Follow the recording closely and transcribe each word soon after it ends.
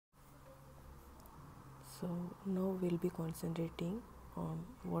So now we'll be concentrating on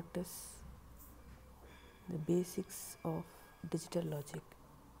what is the basics of digital logic.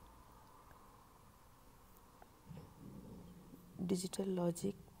 Digital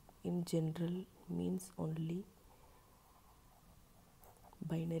logic in general means only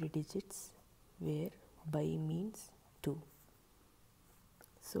binary digits, where bi means 2.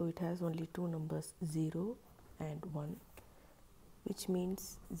 So it has only two numbers, 0 and 1, which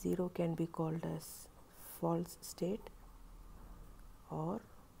means 0 can be called as false state or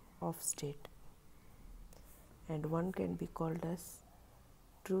off state, and 1 can be called as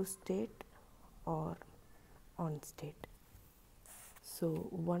true state or on state. So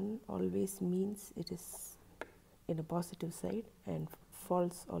 1 always means it is in a positive side, and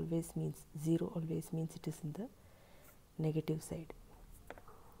false always means 0 always means it is in the negative side.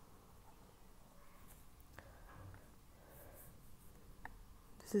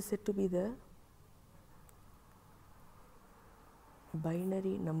 This is said to be the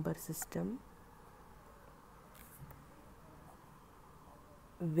binary number system,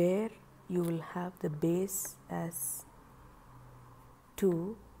 where you will have the base as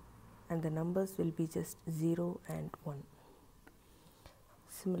 2 and the numbers will be just 0 and 1.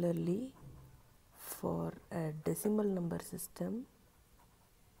 Similarly, for a decimal number system,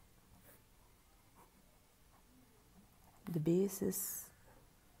 the base is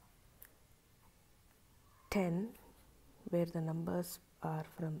 10, where the numbers are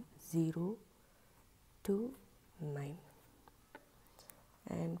from 0 to 9.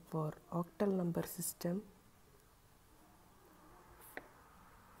 And for octal number system,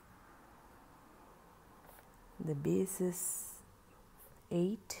 the base is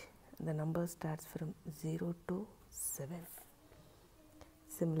 8, the number starts from 0 to 7.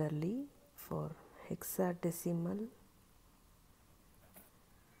 Similarly, for hexadecimal,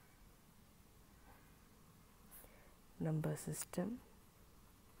 number system,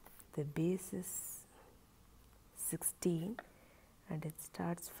 the base is 16 and it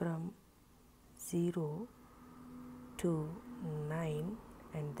starts from 0 to 9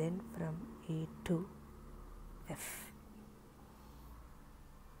 and then from A to F.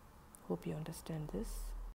 Hope you understand this.